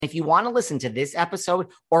If you want to listen to this episode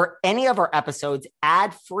or any of our episodes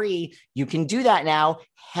ad-free, you can do that now.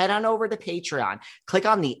 Head on over to Patreon. Click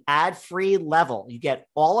on the ad-free level. You get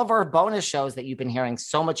all of our bonus shows that you've been hearing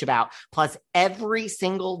so much about. Plus, every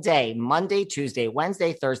single day, Monday, Tuesday,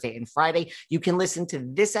 Wednesday, Thursday, and Friday, you can listen to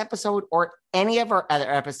this episode or any of our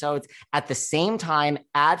other episodes at the same time,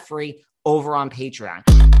 ad-free, over on Patreon.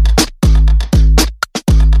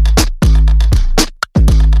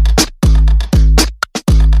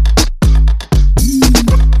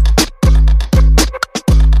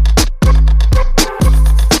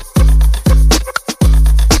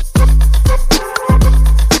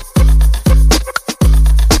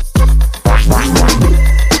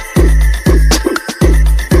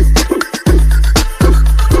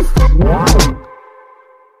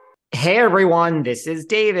 Hey everyone, this is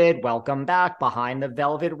David. Welcome back behind the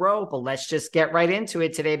velvet rope. Well, let's just get right into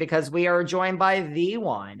it today because we are joined by the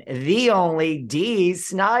one, the only DEE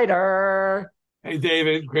SNIDER. Hey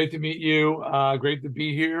David, great to meet you. Great to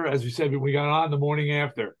be here. As we said, we got on the morning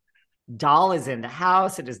after. Doll is in the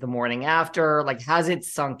house. It is the morning after. Like, has it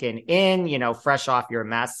sunken in? Fresh off your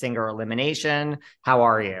Masked Singer elimination. How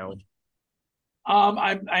are you? Well,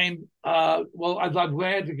 I'm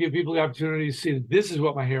glad to give people the opportunity to see that this is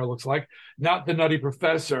what my hair looks like, not the Nutty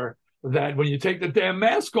Professor that when you take the damn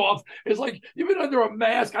mask off, it's like you've been under a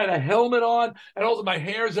mask, I had a helmet on, and also my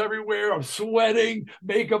hair's everywhere. I'm sweating,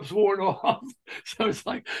 makeup's worn off. So it's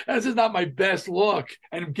like, this is not my best look.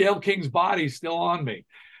 And Gayle King's body's still on me.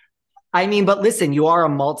 I mean, but listen, you are a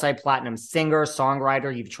multi-platinum singer,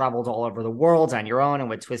 songwriter. You've traveled all over the world on your own and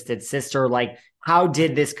with Twisted Sister. Like, how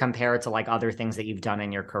did this compare to like other things that you've done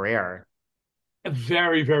in your career?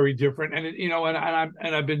 Very, very different.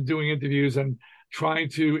 And I've been doing interviews and trying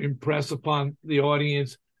to impress upon the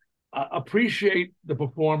audience, appreciate the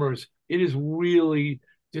performers. It is really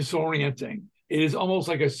disorienting. It is almost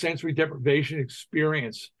like a sensory deprivation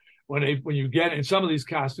experience when you get, and some of these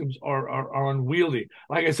costumes are unwieldy.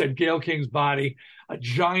 Like I said, Gayle King's body, a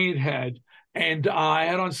giant head, and I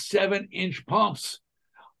had on 7-inch pumps,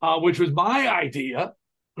 which was my idea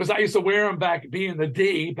because I used to wear them being the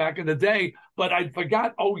DEE back in the day. But I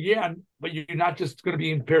forgot. Oh yeah, but you're not just going to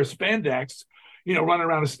be in a pair of spandex, running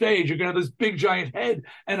around a stage. You're going to have this big giant head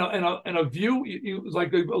and a view. You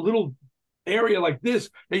like a little area like this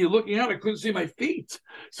that you're looking at. I couldn't see my feet,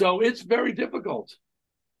 so it's very difficult.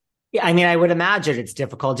 Yeah, I mean, I would imagine it's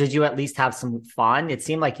difficult. Did you at least have some fun? It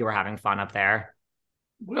seemed like you were having fun up there.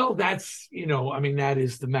 Well, that's, that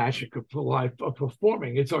is the magic of life, of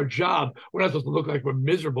performing. It's our job. We're not supposed to look like we're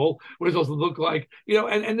miserable. We're supposed to look like,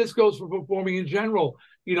 and this goes for performing in general,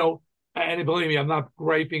 and believe me, I'm not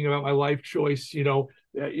griping about my life choice, but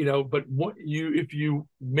if you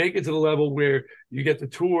make it to the level where you get the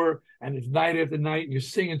tour and it's night after night and you're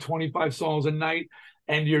singing 25 songs a night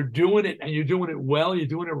and you're doing it well, you're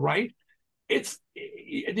doing it right. It's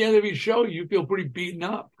at the end of your show, you feel pretty beaten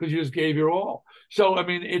up because you just gave your all. So, I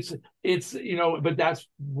mean, it's, but that's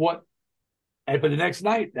what, but the next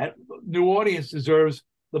night, that new audience deserves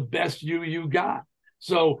the best you got.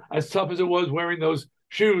 So as tough as it was wearing those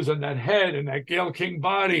shoes and that head and that Gayle King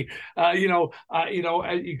body, I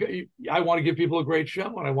want to give people a great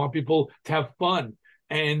show and I want people to have fun.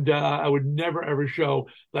 And I would never, ever show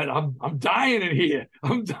that I'm dying in here.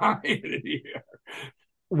 I'm dying in here.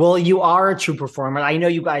 Well, you are a true performer. I know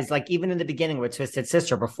you guys, like even in the beginning with Twisted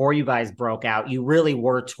Sister, before you guys broke out, you really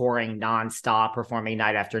were touring nonstop, performing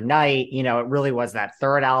night after night. It really was that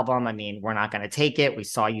third album. I mean, We're Not Gonna Take It. We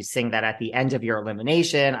saw you sing that at the end of your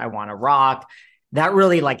elimination, I Wanna Rock. That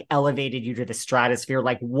really like elevated you to the stratosphere.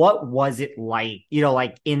 Like, what was it like,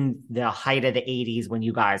 like in the height of the 80s when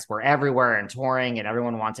you guys were everywhere and touring and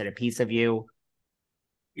everyone wanted a piece of you?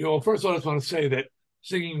 First of all, I just want to say that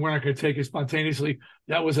singing We're Not Gonna Take It spontaneously,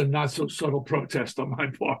 that was a not so subtle protest on my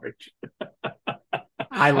part.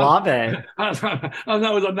 I love it. That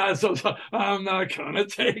was a not so subtle. I'm not gonna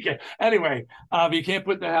take it. Anyway, you can't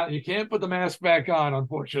put the mask back on,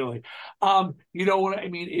 unfortunately. You know what I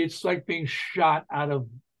mean? It's like being shot out of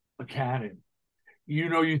a cannon.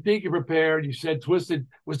 You think you're prepared. You said Twisted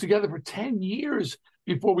was together for 10 years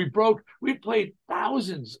before we broke. We played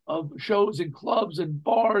thousands of shows in clubs and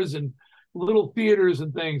bars and little theaters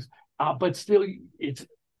and things, but still, it's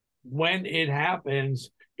when it happens,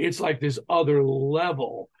 it's like this other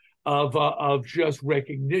level of just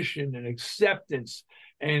recognition and acceptance.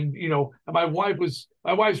 And my wife's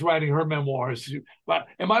writing her memoirs, but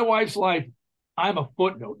in my wife's life, I'm a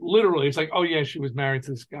footnote. Literally, it's like, oh yeah, she was married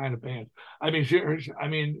to this guy in a band. I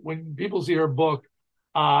mean, when people see her book,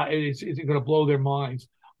 it's going to blow their minds.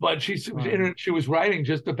 But she was writing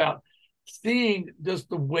just about seeing just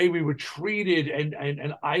the way we were treated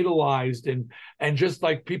and idolized, and just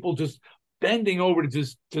like people just bending over to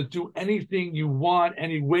just to do anything you want,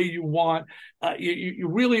 any way you want. You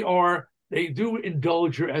really are. They do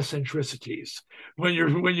indulge your eccentricities when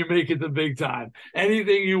you make it the big time.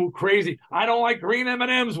 Anything you crazy. I don't like green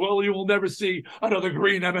M&Ms. Well, you will never see another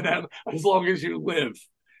green M&M as long as you live.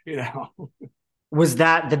 You know. Was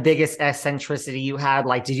that the biggest eccentricity you had?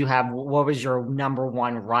 Like, did you have, what was your number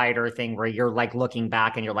one rider thing where you're like looking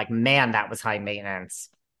back and you're like, man, that was high maintenance?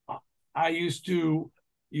 I used to.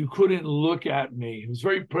 You couldn't look at me. It was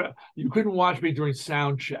you couldn't watch me during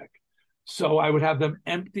sound check. So I would have them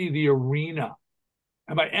empty the arena.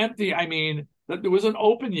 And by empty, I mean that there wasn't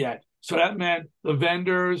open yet. So that meant the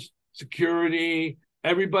vendors, security,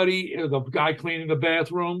 everybody, the guy cleaning the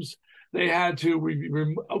bathrooms, they had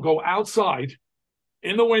to go outside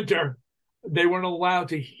in the winter. They weren't allowed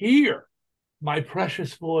to hear my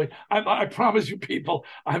precious boy. I promise you, people,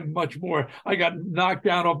 I'm much more. I got knocked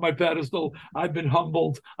down off my pedestal. I've been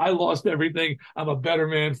humbled. I lost everything. I'm a better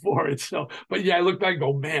man for it. So, but yeah, I look back and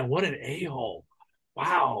go, man, what an a-hole.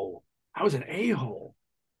 Wow. I was an a-hole.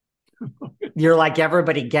 You're like,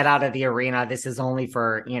 everybody get out of the arena. This is only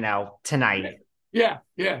for, tonight. Yeah,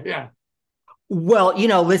 yeah, yeah. Well,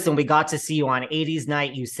 listen, we got to see you on 80s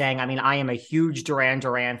Night. You sang, I mean, I am a huge Duran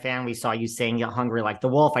Duran fan. We saw you sing Hungry Like the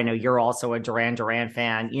Wolf. I know you're also a Duran Duran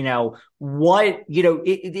fan. Is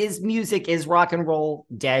music, is rock and roll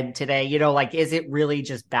dead today? Like, is it really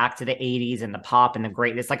just back to the 80s and the pop and the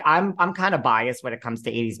greatness? Like, I'm kind of biased when it comes to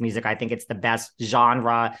 80s music. I think it's the best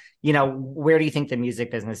genre. Where do you think the music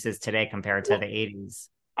business is today compared to the 80s?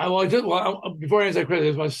 Before I answer that question, I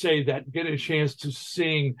just want to say that getting a chance to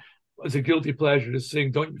sing, it's a guilty pleasure to sing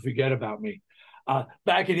 "Don't You Forget About Me."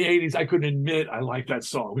 Back in the 80s, I couldn't admit I liked that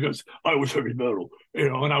song because I was heavy metal,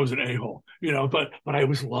 and I was an a-hole, but I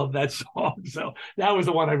always loved that song. So that was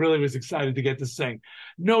the one I really was excited to get to sing.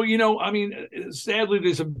 No, I mean, sadly,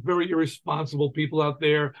 there's some very irresponsible people out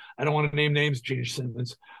there. I don't want to name names, Gene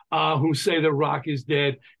Simmons, who say that rock is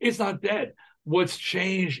dead. It's not dead. What's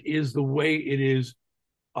changed is the way it is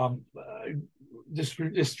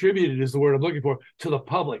distributed, is the word I'm looking for, to the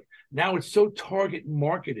public. Now it's so target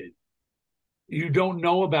marketed. You don't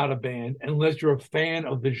know about a band unless you're a fan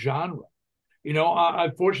of the genre.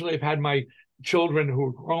 Unfortunately, I've had my children who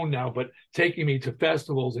are grown now, but taking me to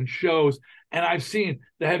festivals and shows, and I've seen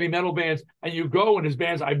the heavy metal bands, and you go and there's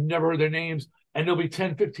bands I've never heard their names, and there'll be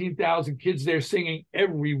 10, 15,000 kids there singing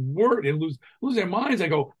every word and lose their minds. I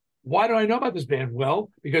go, why do I know about this band? Well,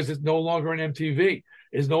 because it's no longer on MTV.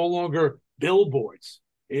 It's no longer billboards.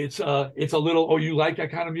 It's a little, oh, you like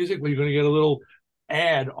that kind of music? Well, you're going to get a little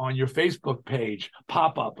ad on your Facebook page,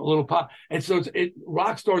 pop up, a little pop. And so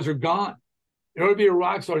rock stars are gone. In order to be a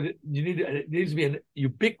rock star, it needs to be an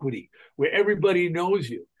ubiquity where everybody knows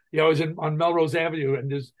you. I was on Melrose Avenue, and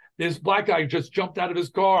this black guy just jumped out of his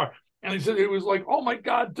car, and he said, it was like, oh my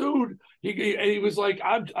God, dude. He was like,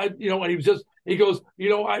 and he was just, he goes,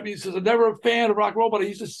 he says, I'm never a fan of rock and roll, but I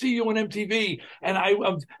used to see you on MTV, and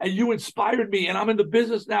and you inspired me, and I'm in the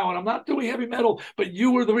business now, and I'm not doing heavy metal, but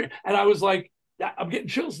you were and I was like, I'm getting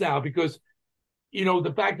chills now because,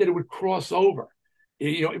 the fact that it would cross over.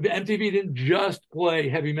 MTV didn't just play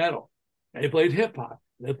heavy metal; they played hip hop,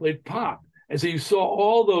 they played pop, and so you saw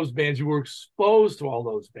all those bands. You were exposed to all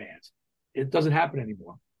those bands. It doesn't happen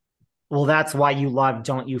anymore. Well, that's why you love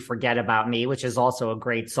Don't You Forget About Me, which is also a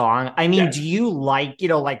great song. I mean, Do you like,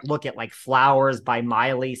 look at like Flowers by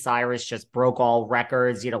Miley Cyrus just broke all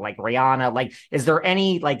records, like Rihanna, like, is there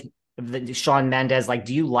any like Shawn Mendes, like,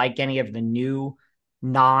 do you like any of the new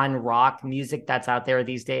non-rock music that's out there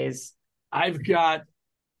these days? I'm going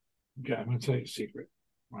to tell you a secret.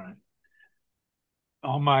 All right.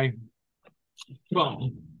 On my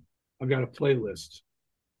phone, I've got a playlist. It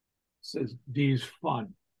says Dee's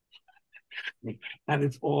Fun. And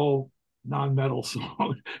it's all non-metal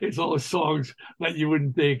songs. It's all the songs that you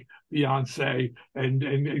wouldn't think Beyonce and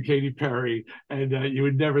Katy Perry, and you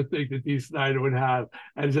would never think that Dee Snider would have.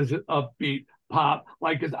 And it's just an upbeat pop.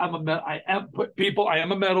 Like, cause I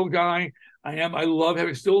am a metal guy.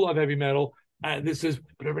 Still love heavy metal. And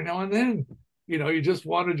but every now and then, you just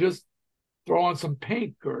want to just throw on some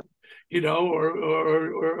Pink or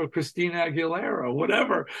Christina Aguilera or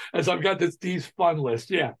whatever. And so I've got this Dee's Fun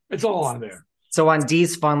list. Yeah, it's all on there. So on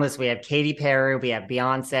Dee's Fun list, we have Katy Perry, we have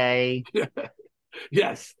Beyonce.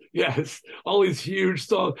 Yes. All these huge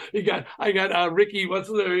songs. I got Ricky, what's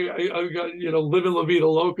the, I got, Living La Vida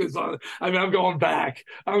Locas on. I mean, I'm going back.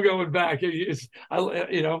 It's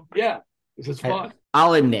just fun.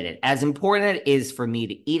 I'll admit it. As important it is for me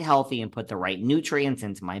to eat healthy and put the right nutrients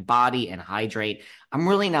into my body and hydrate, I'm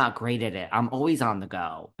really not great at it. I'm always on the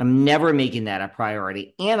go. I'm never making that a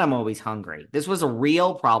priority, and I'm always hungry. This was a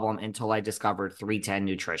real problem until I discovered 310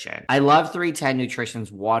 Nutrition. I love 310 Nutrition's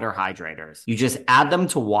water hydrators. You just add them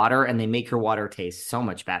to water and they make your water taste so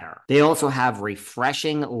much better. They also have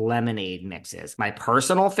refreshing lemonade mixes. My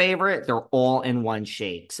personal favorite, they're all in one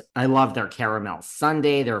shakes. I love their caramel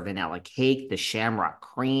sundae, their vanilla cake, the shamrock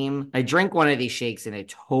cream. I drink one of these shakes and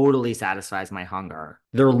it totally satisfies my hunger.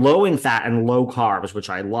 They're low in fat and low carbs, which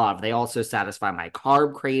I love. They also satisfy my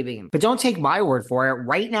carb craving. But don't take my word for it.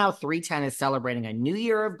 Right now, 310 is celebrating a new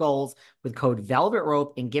year of goals with code Velvet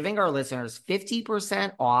Rope and giving our listeners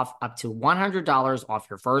 50% off up to $100 off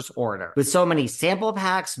your first order. With so many sample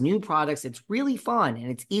packs, new products, it's really fun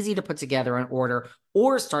and it's easy to put together an order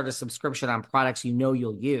or start a subscription on products you know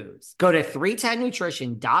you'll use. Go to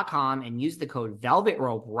 310nutrition.com and use the code Velvet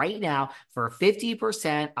Rope right now for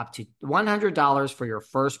 50% up to $100 for your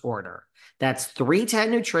first order. That's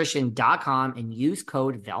 310nutrition.com and use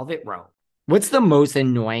code Velvet Rope. What's the most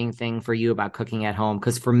annoying thing for you about cooking at home?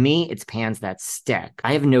 Because for me, it's pans that stick.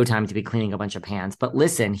 I have no time to be cleaning a bunch of pans. But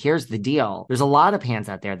listen, here's the deal. There's a lot of pans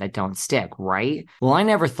out there that don't stick, right? Well, I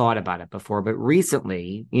never thought about it before, but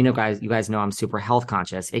recently, you guys know I'm super health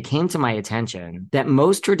conscious. It came to my attention that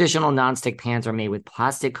most traditional nonstick pans are made with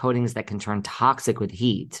plastic coatings that can turn toxic with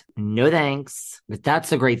heat. No thanks. But that's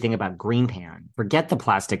the great thing about Green Pan. Forget the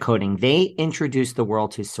plastic coating. They introduced the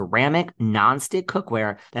world to ceramic nonstick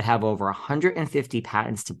cookware that have over 150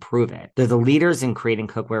 patents to prove it. They're the leaders in creating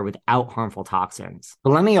cookware without harmful toxins.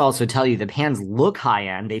 But let me also tell you, the pans look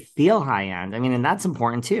high-end, they feel high-end. I mean, and that's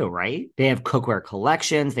important too, right? They have cookware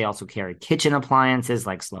collections. They also carry kitchen appliances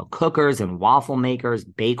like slow cookers and waffle makers,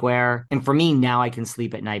 bakeware. And for me, now I can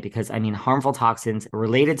sleep at night because, I mean, harmful toxins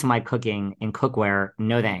related to my cooking in cookware,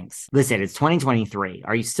 no thanks. Listen, it's 2023.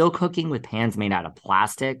 Are you still cooking with pans made out of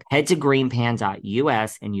plastic? Head to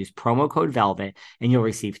greenpan.us and use promo code VELVET and you'll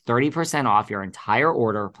receive 30% off your entire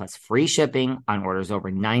order plus free shipping on orders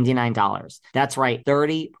over $99. That's right,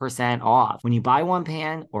 30% off. When you buy one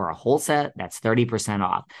pan or a whole set, that's 30%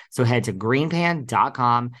 off. So head to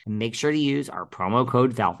greenpan.com and make sure to use our promo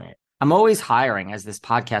code VELVET. I'm always hiring as this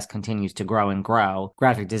podcast continues to grow and grow.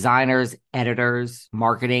 Graphic designers, editors,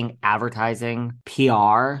 marketing, advertising,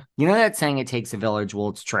 PR. You know that saying, it takes a village? Well,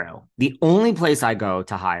 it's true. The only place I go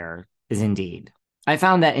to hire is Indeed. I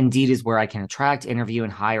found that Indeed is where I can attract, interview,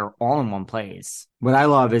 and hire all in one place. What I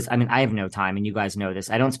love is, I mean, I have no time, and you guys know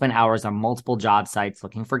this. I don't spend hours on multiple job sites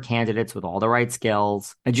looking for candidates with all the right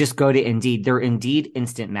skills. I just go to Indeed. Their Indeed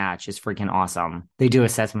Instant Match is freaking awesome. They do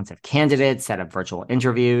assessments of candidates, set up virtual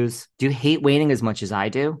interviews. Do you hate waiting as much as I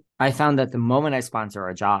do? I found that the moment I sponsor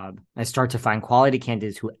a job, I start to find quality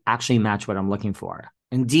candidates who actually match what I'm looking for.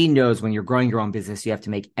 Indeed knows when you're growing your own business, you have to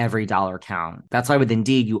make every dollar count. That's why with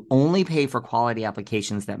Indeed, you only pay for quality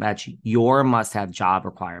applications that match your must-have job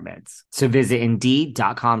requirements. So visit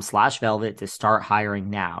Indeed.com/velvet to start hiring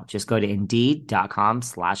now. Just go to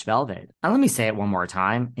Indeed.com/velvet. And let me say it one more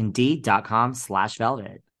time,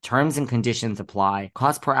 Indeed.com/velvet. Terms and conditions apply.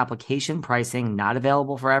 Cost per application pricing not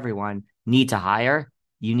available for everyone. Need to hire?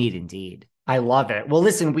 You need Indeed. I love it. Well,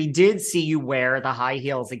 listen, we did see you wear the high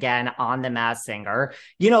heels again on The Masked Singer.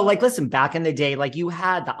 Listen, back in the day, you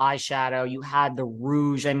had the eyeshadow, you had the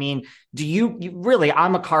rouge. I mean, do you really,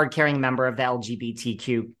 I'm a card carrying member of the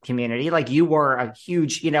LGBTQ community. You were a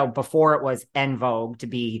huge, before it was en vogue to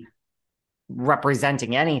be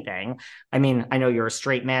representing anything. I mean, I know you're a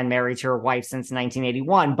straight man married to your wife since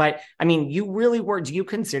 1981, but I mean, you really were. Do you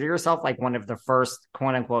consider yourself one of the first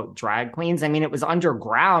quote unquote drag queens? I mean, it was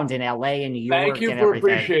underground in LA and New York. Thank you for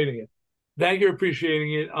appreciating it. Thank you for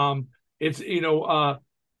appreciating it. It's, as a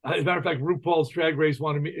matter of fact, RuPaul's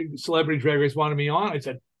Celebrity Drag Race wanted me on. I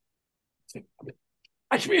said,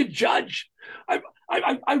 I should be a judge. I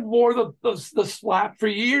wore the slap for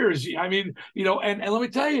years. I mean, and let me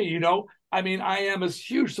tell you, I mean, I am a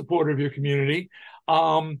huge supporter of your community.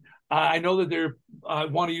 I know that they're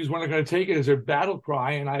want to use when they're going to take it as their battle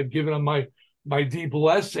cry, and I've given them my deep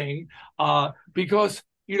blessing because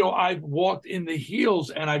I've walked in the heels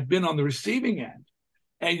and I've been on the receiving end,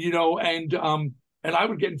 and I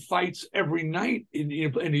would get in fights every night in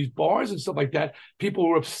these bars and stuff like that. People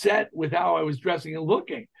were upset with how I was dressing and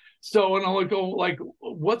looking. So, and I'll go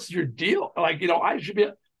what's your deal? I can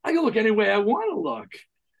look any way I want to look.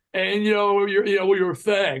 And, you're a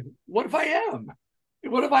fag. What if I am?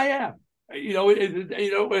 What if I am? I'm not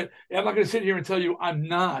going to sit here and tell you I'm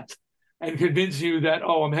not and convince you that,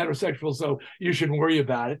 I'm heterosexual, so you shouldn't worry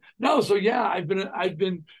about it. No. So yeah, I've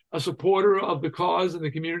been a supporter of the cause and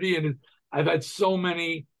the community. And I've had so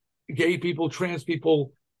many gay people, trans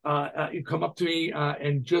people come up to me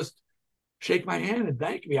and just shake my hand and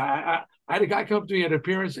thank me. I had a guy come up to me at an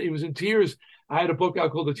appearance. He was in tears. I had a book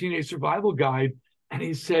out called The Teenage Survival Guide. And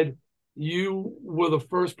he said, you were the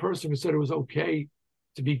first person who said it was okay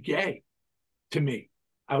to be gay to me.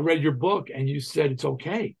 I read your book and you said it's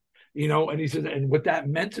okay. And he said, and what that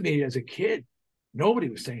meant to me as a kid, nobody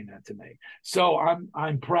was saying that to me. So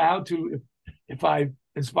I'm proud to, if I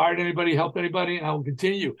inspired anybody, helped anybody, and I will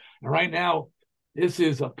continue. And right now, this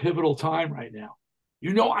is a pivotal time right now.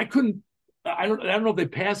 I don't know if they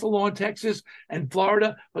passed a law in Texas and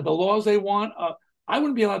Florida, but the laws they want, I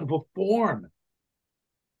wouldn't be allowed to perform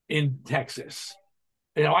in Texas.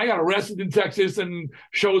 I got arrested in Texas and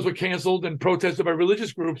shows were canceled and protested by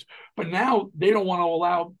religious groups. But now they don't want to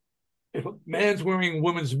allow, if a man's wearing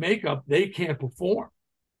women's makeup, they can't perform.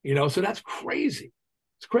 So that's crazy.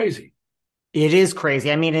 It's crazy. It is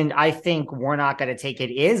crazy. I mean, and I think We're Not Gonna Take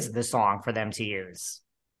It is the song for them to use.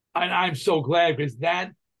 And I'm so glad, because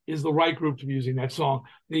that is the right group to be using that song.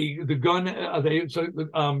 The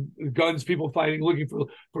guns, people fighting, looking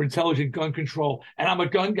for intelligent gun control. And I'm a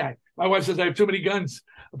gun guy. My wife says I have too many guns,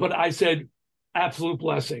 but I said, absolute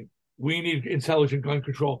blessing. We need intelligent gun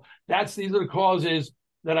control. These are the causes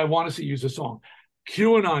that I want to see use a song.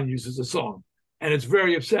 QAnon uses a song, and it's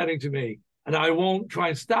very upsetting to me. And I won't try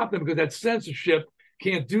and stop them, because that censorship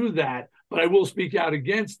can't do that. But I will speak out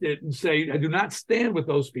against it and say, I do not stand with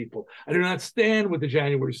those people. I do not stand with the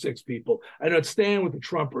January 6th people. I do not stand with the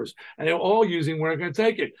Trumpers. And they're all using We're Not Going to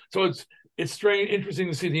Take It. So it's strange, interesting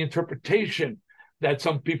to see the interpretation that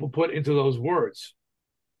some people put into those words.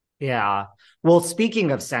 Yeah. Well,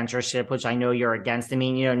 speaking of censorship, which I know you're against, I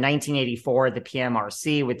mean, 1984, the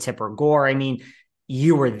PMRC with Tipper Gore. I mean,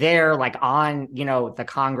 you were there, like, on, the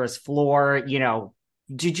Congress floor.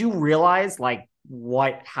 Did you realize, like,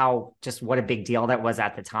 what a big deal that was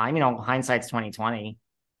at the time? Hindsight's 2020.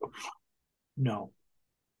 No.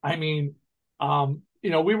 I mean,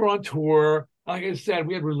 we were on tour. Like I said,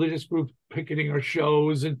 we had religious groups picketing our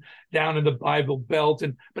shows and down in the Bible Belt,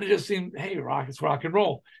 but it just seemed, hey, it's rock and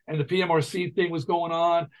roll. And the PMRC thing was going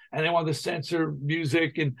on, and they wanted to censor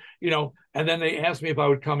music, and then they asked me if I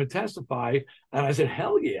would come and testify, and I said,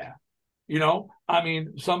 hell yeah. I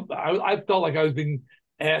mean, I felt like I was being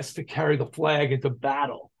asked to carry the flag into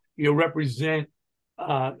battle, represent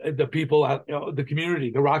the people, the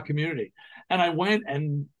community, the rock community. And I went,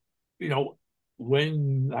 and,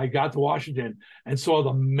 when I got to Washington and saw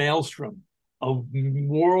the maelstrom of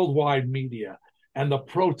worldwide media and the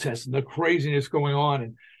protests and the craziness going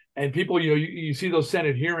on, and people, you see those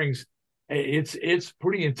Senate hearings, it's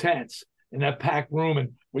pretty intense in that packed room.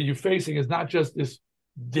 And what you're facing is not just this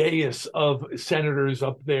dais of senators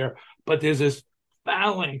up there, but there's this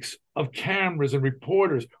phalanx of cameras and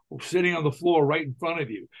reporters sitting on the floor right in front of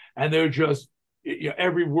you. And they're just,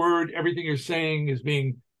 every word, everything you're saying is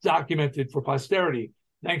being documented for posterity.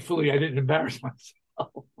 Thankfully, I didn't embarrass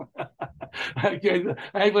myself. I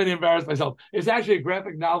didn't embarrass myself. It's actually a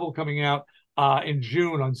graphic novel coming out in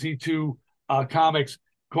June on Z2 Comics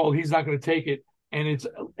called He's Not Going to Take It. And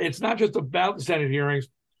it's not just about the Senate hearings.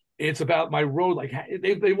 It's about my road. Like,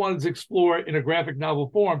 they wanted to explore in a graphic novel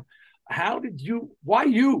form. Why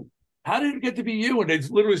you? How did it get to be you? And it's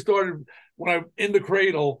literally started when I'm in the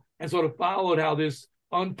cradle, and sort of followed how this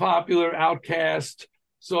unpopular outcast,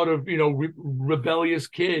 sort of, rebellious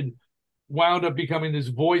kid wound up becoming this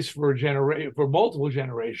voice for multiple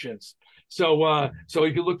generations. So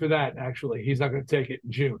you can look for that. Actually, He's Not Going to Take It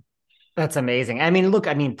in June. That's amazing. I mean, look,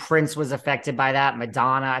 Prince was affected by that.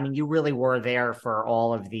 Madonna. I mean, you really were there for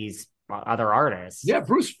all of these other artists. Yeah,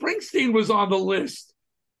 Bruce Springsteen was on the list.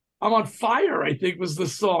 I'm on Fire, I think, was the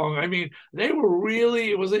song. I mean, they were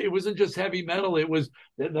really, it wasn't just heavy metal. It was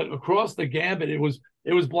across the gambit. It was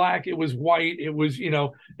black, it was white, it was,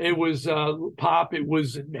 it was pop, it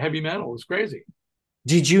was heavy metal. It was crazy.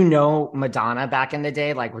 Did you know Madonna back in the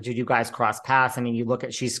day? Like, did you guys cross paths? I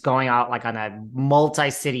mean, she's going out like on a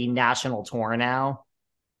multi-city national tour now.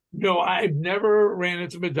 No, I've never ran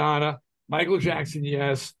into Madonna. Michael Jackson,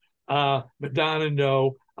 yes. Madonna,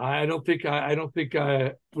 no. I don't think I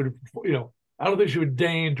would, I don't think she would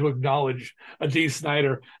deign to acknowledge a DEE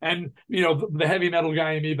Snider. And, the heavy metal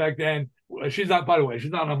guy in me back then, she's not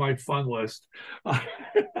on my fun list. I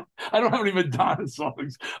don't have any Madonna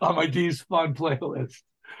songs on my Dee's fun playlist.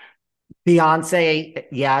 Beyonce,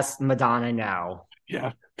 yes. Madonna, no.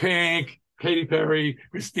 Yeah. Pink, Katy Perry,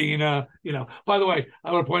 Christina, By the way,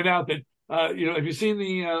 I want to point out that, have you seen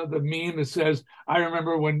the meme that says, I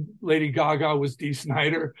remember when Lady Gaga was DEE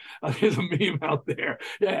Snider? There's a meme out there.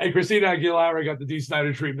 Yeah, and Christina Aguilera got the DEE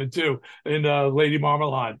Snider treatment too in Lady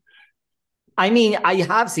Marmalade. I mean, I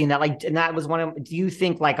have seen that. Like, and that was one of. Do you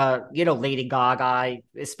think like Lady Gaga,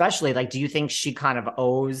 especially like, do you think she kind of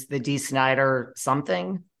owes the D. Snyder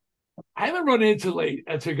something? I haven't run into late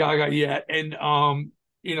to Gaga yet, and I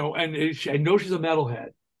know she's a metalhead.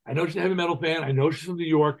 I know she's a heavy metal fan. I know she's from New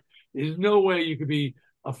York. There's no way you could be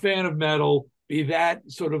a fan of metal, be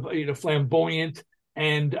that sort of flamboyant,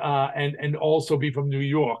 and also be from New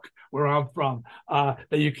York, where I'm from. That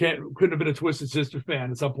you couldn't have been a Twisted Sister fan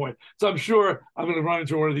at some point. So I'm sure I'm going to run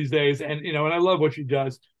into her one of these days, and and I love what she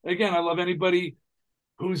does. Again, I love anybody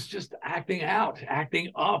who's just acting out,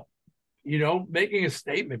 acting up, making a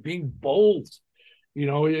statement, being bold.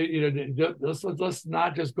 Let's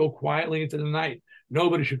not just go quietly into the night.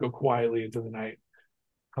 Nobody should go quietly into the night.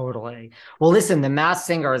 Totally. Well, listen, The Masked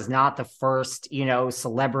Singer is not the first,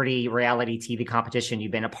 celebrity reality TV competition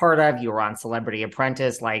you've been a part of. You were on Celebrity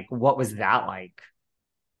Apprentice. Like, what was that like?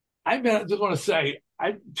 I just want to say,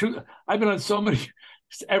 I've been on so many,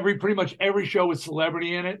 pretty much every show with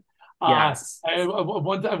celebrity in it. Yes.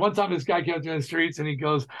 One time this guy came up to me in the streets and he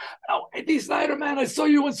goes, "Oh, hey, D. Snyder, man, I saw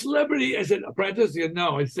you on Celebrity." I said, "Apprentice?" He said,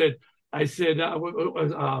 "No." Wait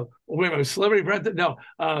a minute, Celebrity Apprentice? No.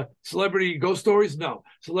 Celebrity Ghost Stories? No.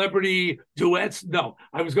 Celebrity Duets? No.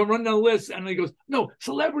 I was going to run down the list, and he goes, "No,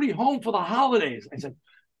 Celebrity Home for the Holidays." I said,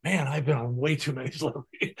 "Man, I've been on way too many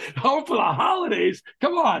Celebrity Home for the Holidays.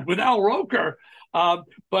 Come on, with Al Roker."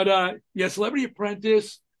 Yeah, Celebrity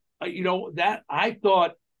Apprentice. That I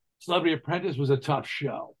thought Celebrity Apprentice was a tough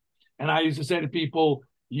show. And I used to say to people,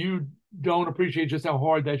 you don't appreciate just how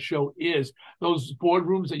hard that show is. Those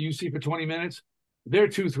boardrooms that you see for 20 minutes, they're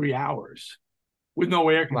 2-3 hours with no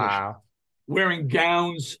air conditioning, Wow. wearing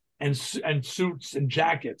gowns and suits and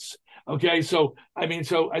jackets. Okay. So I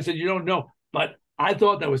said, you don't know, but I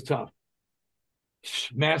thought that was tough.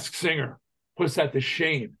 Masked Singer puts that to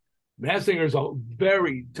shame. Masked Singer is a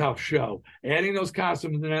very tough show. Adding those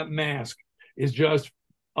costumes and that mask is just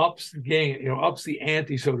ups the game, ups the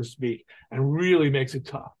ante, so to speak, and really makes it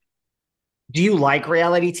tough. Do you like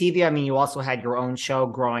reality TV? I mean, you also had your own show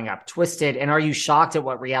growing up, Twisted. And are you shocked at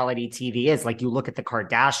what reality TV is? Like, you look at the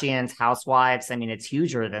Kardashians, Housewives. I mean, it's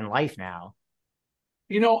huger than life now.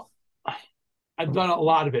 You know, I've done a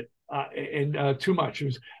lot of it, and too much.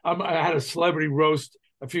 I had a celebrity roast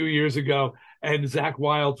a few years ago, and Zach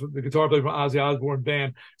Wilde, the guitar player from Ozzy Osbourne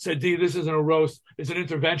band, said, "D, this isn't a roast; it's an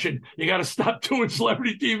intervention. You got to stop doing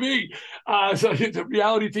celebrity TV." So it's a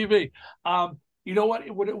reality TV. You know what?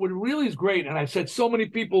 What really is great, and I've said so many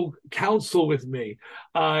people counsel with me.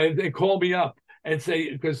 They call me up and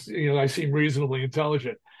say, because I seem reasonably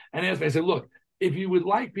intelligent, and ask me, I said, "Look, if you would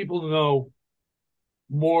like people to know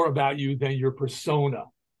more about you than your persona,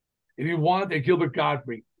 if you want," Gilbert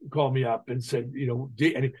Gottfried called me up and said,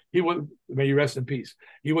 and he was, may you rest in peace,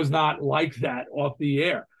 he was not like that off the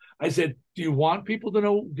air. I said, "Do you want people to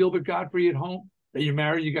know Gilbert Gottfried at home, that you're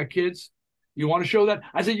married, you got kids? You want to show that?"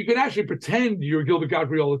 I said, "You can actually pretend you're Gilbert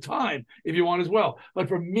Gottfried all the time if you want as well. But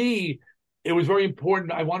for me, it was very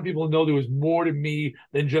important. I wanted people to know there was more to me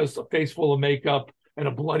than just a face full of makeup and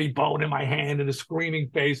a bloody bone in my hand and a screaming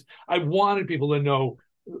face. I wanted people to know,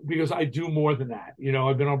 because I do more than that.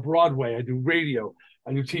 I've been on Broadway. I do radio.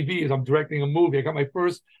 I do TV. I'm directing a movie. I got my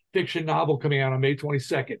first fiction novel coming out on May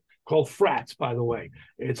 22nd called Frats, by the way.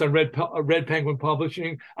 It's on Red Penguin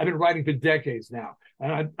Publishing. I've been writing for decades now,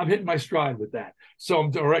 and I'm hitting my stride with that. So I'm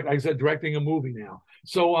directing a movie now.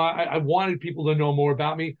 So I wanted people to know more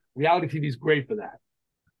about me. Reality TV is great for that.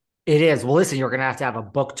 It is. Well, listen, you're going to have a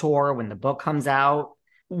book tour when the book comes out.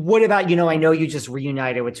 What about, I know you just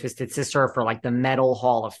reunited with Twisted Sister for like the Metal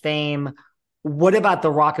Hall of Fame. What about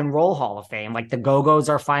the Rock and Roll Hall of Fame? Like the Go-Go's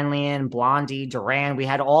are finally in, Blondie, Duran. We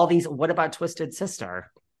had all these. What about Twisted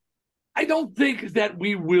Sister? I don't think that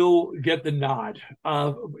we will get the nod.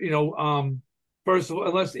 First of all,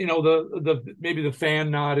 unless the maybe the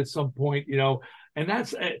fan nod at some point, and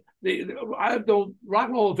that's I don't. Rock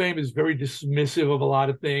and Roll Hall of Fame is very dismissive of a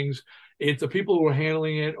lot of things. It's the people who are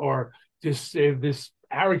handling it are just this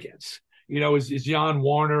arrogance. Is Jan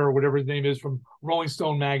Warner or whatever his name is from Rolling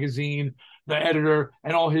Stone magazine, the editor,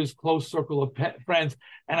 and all his close circle of friends.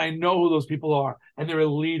 And I know who those people are, and they're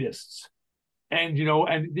elitists. And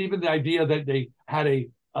and even the idea that they had a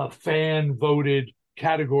fan voted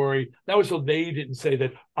category, that was so they didn't say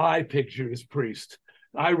that I picked Judas Priest.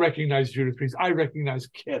 I recognize Judas Priest. I recognize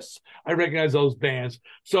Kiss. I recognize those bands.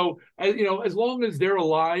 So as long as they're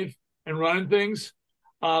alive and running things,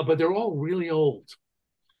 but they're all really old.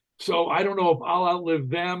 So I don't know if I'll outlive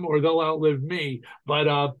them or they'll outlive me.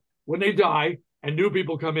 But when they die and new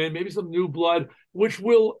people come in, maybe some new blood, which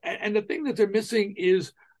will. And the thing that they're missing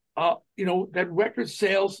is, that record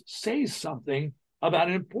sales say something about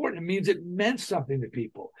an important. It means it meant something to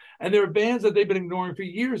people. And there are bands that they've been ignoring for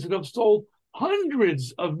years that have sold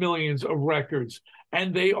hundreds of millions of records,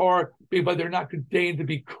 and but they're not deigned to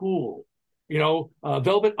be cool.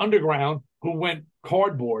 Velvet Underground, who went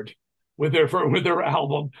cardboard with their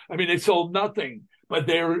album. I mean, they sold nothing, but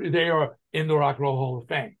they are in the Rock and Roll Hall of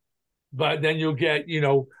Fame. But then you'll get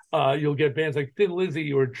bands like Thin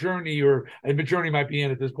Lizzy or Journey, and Journey might be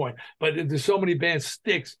in at this point. But there's so many bands,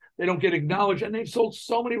 Styx, they don't get acknowledged, and they've sold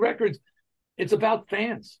so many records. It's about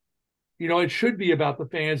fans. It should be about the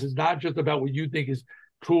fans. It's not just about what you think is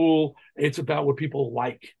cool. It's about what people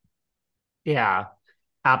like. Yeah,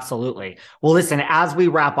 absolutely. Well, listen, as we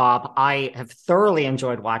wrap up, I have thoroughly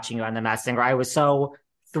enjoyed watching you on The Masked Singer. I was so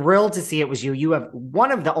thrilled to see it was you. You have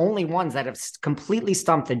one of the only ones that have completely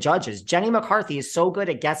stumped the judges. Jenny McCarthy is so good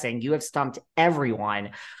at guessing. You have stumped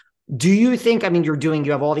everyone. Do you think,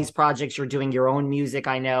 you have all these projects, you're doing your own music,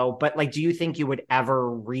 I know, but do you think you would ever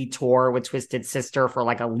retour with Twisted Sister for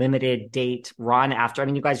a limited date run after?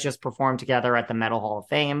 You guys just performed together at the Metal Hall of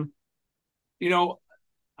Fame.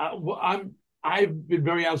 I've been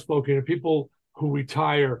very outspoken to people who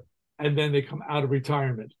retire and then they come out of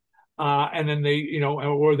retirement. And then they,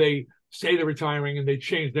 or they say they're retiring and they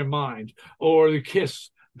change their mind, or the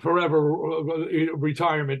Kiss Forever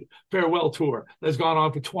retirement farewell tour that's gone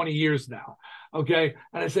on for 20 years now. Okay.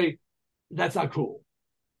 And I say, that's not cool.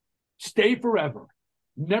 Stay forever.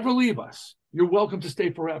 Never leave us. You're welcome to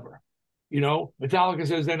stay forever. Metallica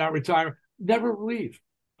says they're not retiring. Never leave.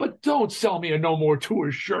 But don't sell me a No More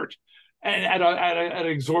Tours shirt and at an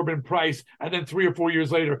exorbitant price, and then 3 or 4 years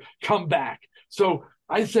later, come back. So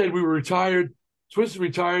I said we were retired. Twisted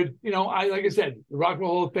retired. Like I said, the Rock and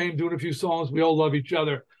Roll Hall of Fame, doing a few songs. We all love each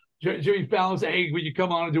other. Jimmy Fallon said, hey, would you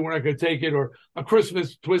come on and do We're Not Gonna Take It? Or a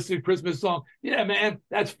Twisted Christmas song. Yeah, man,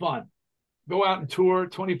 that's fun. Go out and tour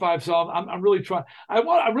 25 songs. I'm really trying.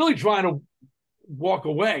 I'm really trying to walk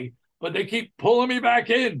away, but they keep pulling me back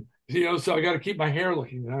in. So I got to keep my hair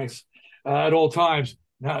looking nice at all times,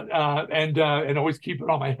 and always keep it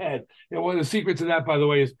on my head. One of the secrets of that, by the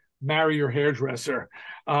way, is marry your hairdresser.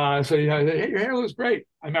 Hey, your hair looks great.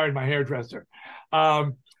 I married my hairdresser.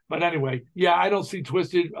 But anyway, yeah, I don't see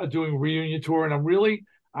Twisted doing a reunion tour, and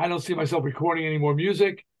I don't see myself recording any more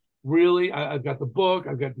music. Really, I've got the book,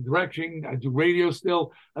 I've got the direction, I do radio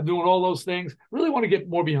still, I'm doing all those things. Really want to get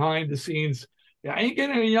more behind the scenes. Yeah, I ain't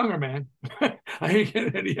getting any younger, man. I ain't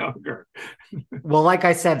getting any younger. Well, like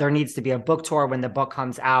I said, there needs to be a book tour when the book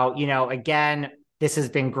comes out. Again, this has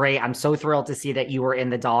been great. I'm so thrilled to see that you were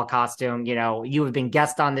in the doll costume. You have been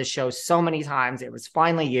guest on this show so many times. It was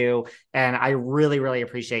finally you. And I really, really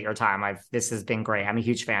appreciate your time. This has been great. I'm a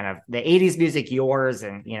huge fan of the 80s music, yours,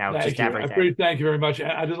 and, just everything. Thank you very much.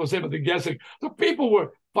 I just want to say about the guessing. The people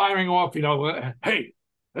were firing off, hey,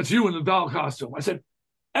 that's you in the doll costume. I said,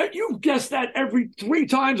 you've guessed that every 3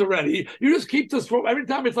 times already. You just keep this every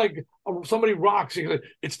time. It's like somebody rocks.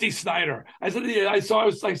 It's Dee Snider. I said, yeah,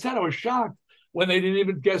 I was shocked when they didn't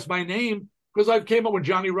even guess my name, because I came up when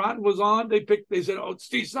Johnny Rotten was on. They said, oh, it's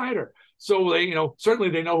Dee Snider. So they, certainly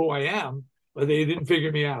they know who I am, but they didn't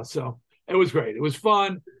figure me out. So it was great. It was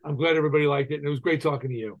fun. I'm glad everybody liked it. And it was great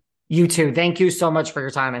talking to you. You too. Thank you so much for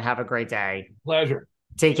your time, and have a great day. Pleasure.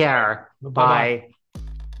 Take care. Bye-bye. Bye.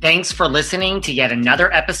 Thanks for listening to yet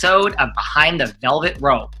another episode of Behind the Velvet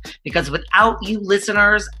Rope. Because without you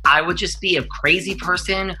listeners, I would just be a crazy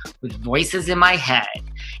person with voices in my head.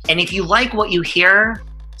 And if you like what you hear,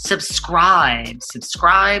 subscribe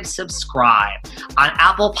on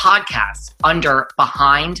Apple Podcasts under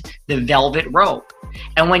Behind the Velvet Rope.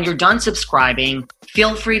 And when you're done subscribing,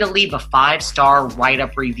 feel free to leave a 5-star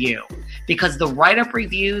write-up review, because the write-up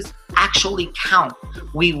reviews actually count.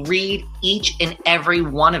 We read each and every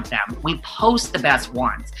one of them. We post the best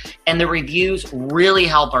ones, and the reviews really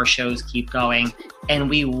help our shows keep going. And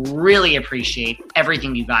we really appreciate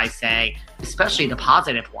everything you guys say, especially the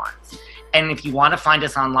positive ones. And if you want to find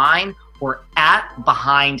us online, we're at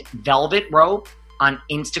Behind Velvet Rope on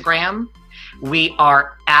Instagram. We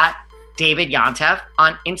are at David Yontef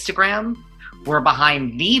on Instagram. We're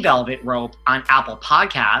Behind the Velvet Rope on Apple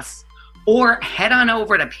Podcasts. Or head on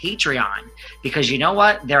over to Patreon, because you know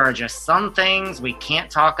what? There are just some things we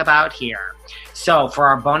can't talk about here. So for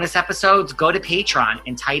our bonus episodes, go to Patreon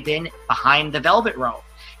and type in Behind the Velvet Rope.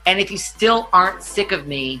 And if you still aren't sick of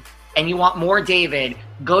me and you want more David,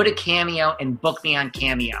 go to Cameo and book me on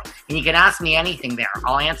Cameo. And you can ask me anything there.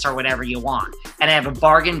 I'll answer whatever you want. And I have a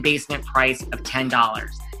bargain basement price of $10.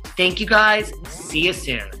 Thank you guys. See you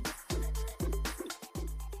soon.